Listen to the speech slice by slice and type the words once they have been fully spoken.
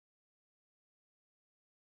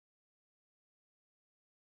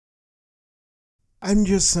I'm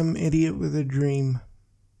just some idiot with a dream.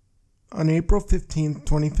 On April 15th,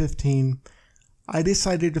 2015, I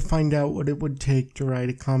decided to find out what it would take to write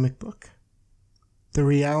a comic book. The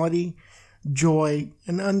reality, joy,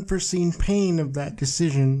 and unforeseen pain of that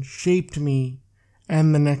decision shaped me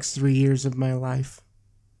and the next 3 years of my life.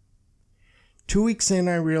 2 weeks in,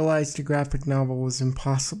 I realized a graphic novel was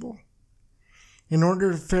impossible. In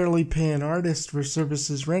order to fairly pay an artist for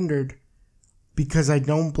services rendered, because I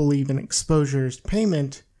don't believe in exposure as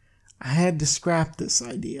payment, I had to scrap this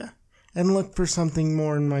idea and look for something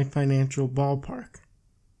more in my financial ballpark.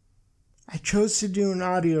 I chose to do an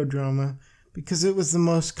audio drama because it was the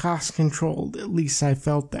most cost-controlled, at least I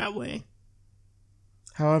felt that way.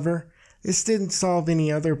 However, this didn't solve any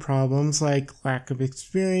other problems like lack of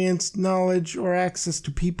experience, knowledge, or access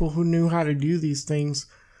to people who knew how to do these things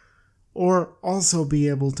or also be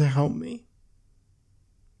able to help me.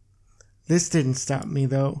 This didn't stop me,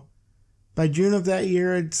 though. By June of that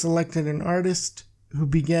year, I'd selected an artist who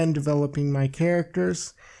began developing my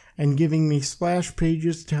characters and giving me splash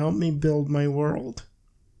pages to help me build my world.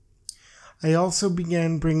 I also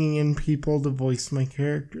began bringing in people to voice my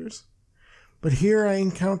characters. But here I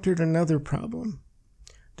encountered another problem.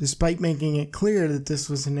 Despite making it clear that this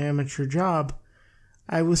was an amateur job,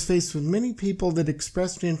 I was faced with many people that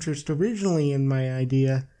expressed interest originally in my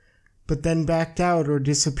idea, but then backed out or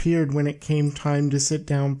disappeared when it came time to sit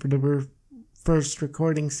down for the first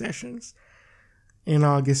recording sessions in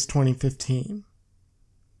August 2015.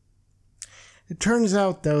 It turns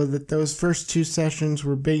out, though, that those first 2 sessions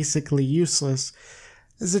were basically useless,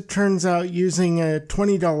 as it turns out using a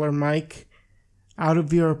 $20 mic out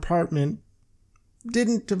of your apartment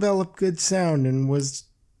didn't develop good sound and was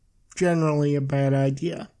generally a bad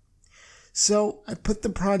idea. So I put the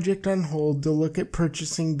project on hold to look at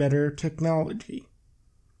purchasing better technology.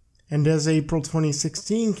 And as April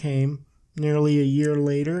 2016 came, nearly a year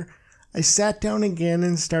later, I sat down again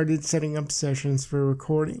and started setting up sessions for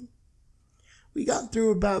recording. We got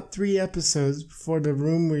through about 3 episodes before the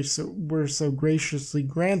room we were so graciously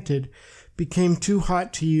granted became too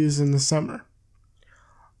hot to use in the summer.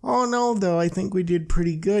 All in all, though, I think we did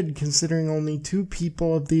pretty good considering only 2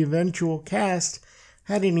 people of the eventual cast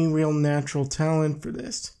had any real natural talent for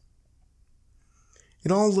this.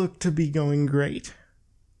 It all looked to be going great.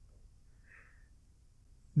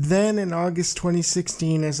 Then in August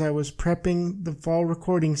 2016, as I was prepping the fall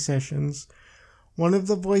recording sessions, one of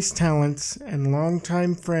the voice talents and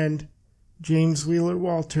longtime friend, James Wheeler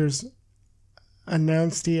Walters,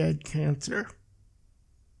 announced he had cancer.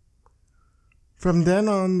 From then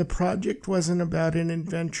on, the project wasn't about an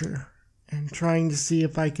adventure and trying to see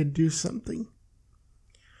if I could do something.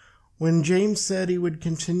 When James said he would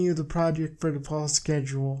continue the project for the fall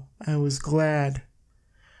schedule, I was glad,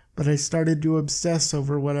 but I started to obsess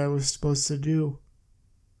over what I was supposed to do.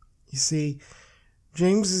 You see,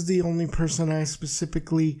 James is the only person I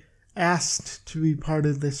specifically asked to be part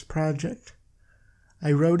of this project.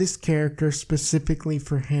 I wrote his character specifically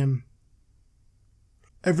for him.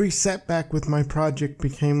 Every setback with my project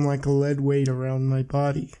became like a lead weight around my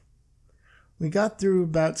body. We got through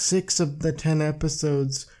about 6 of the 10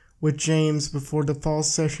 episodes with James before the fall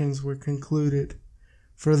sessions were concluded,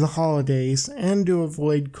 for the holidays and to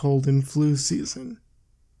avoid cold and flu season.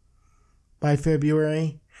 By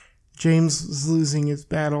February, James was losing his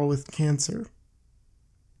battle with cancer,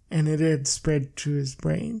 and it had spread to his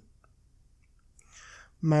brain.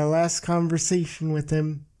 My last conversation with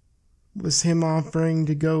him was him offering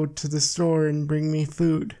to go to the store and bring me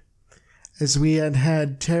food, as we had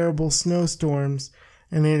had terrible snowstorms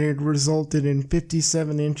and it had resulted in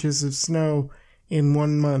 57 inches of snow in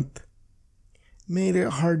 1 month. It made it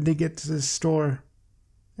hard to get to the store,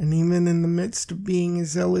 and even in the midst of being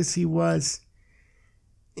as ill as he was,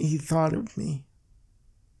 he thought of me.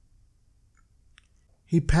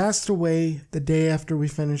 He passed away the day after we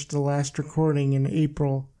finished the last recording in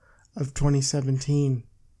April of 2017.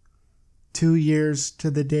 2 years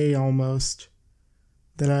to the day almost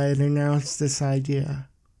that I had announced this idea.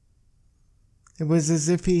 It was as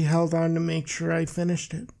if he held on to make sure I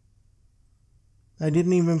finished it. I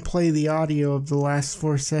didn't even play the audio of the last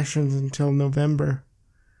 4 sessions until November.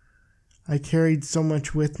 I carried so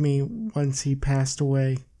much with me once he passed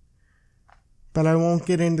away. But I won't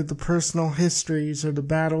get into the personal histories or the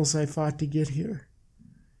battles I fought to get here.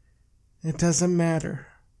 It doesn't matter.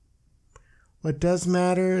 What does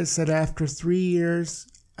matter is that after 3 years,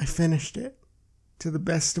 I finished it to the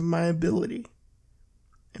best of my ability.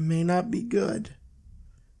 It may not be good.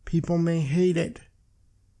 People may hate it,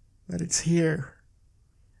 but it's here.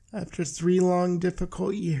 After 3 long,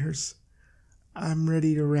 difficult years, I'm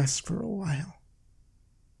ready to rest for a while.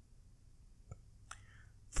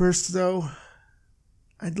 First, though,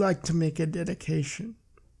 I'd like to make a dedication.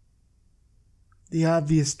 The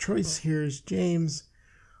obvious choice here is James,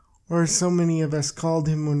 or as so many of us called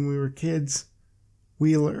him when we were kids,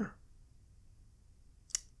 Wheeler.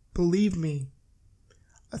 Believe me,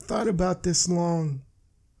 I thought about this long,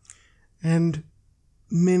 and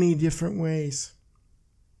many different ways.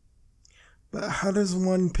 But how does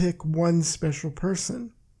one pick one special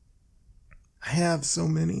person? I have so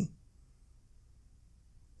many.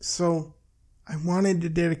 So I wanted to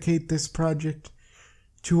dedicate this project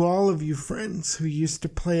to all of you friends who used to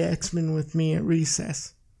play X-Men with me at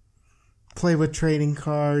recess. Play with trading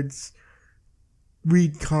cards,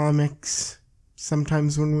 read comics,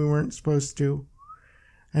 sometimes when we weren't supposed to,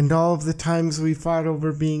 and all of the times we fought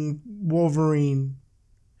over being Wolverine.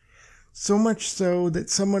 So much so that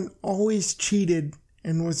someone always cheated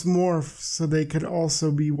and was Morph so they could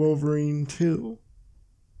also be Wolverine too.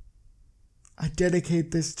 I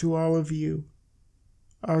dedicate this to all of you.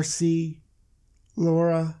 RC,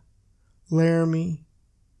 Laura, Laramie,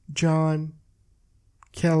 John,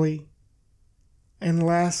 Kelly, and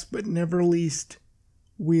last but never least,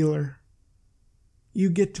 Wheeler.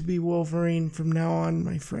 You get to be Wolverine from now on,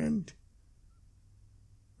 my friend.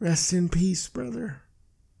 Rest in peace, brother.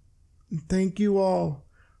 And thank you all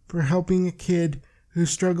for helping a kid who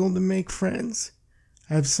struggled to make friends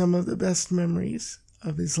have some of the best memories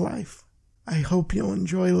of his life. I hope you'll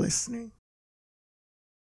enjoy listening.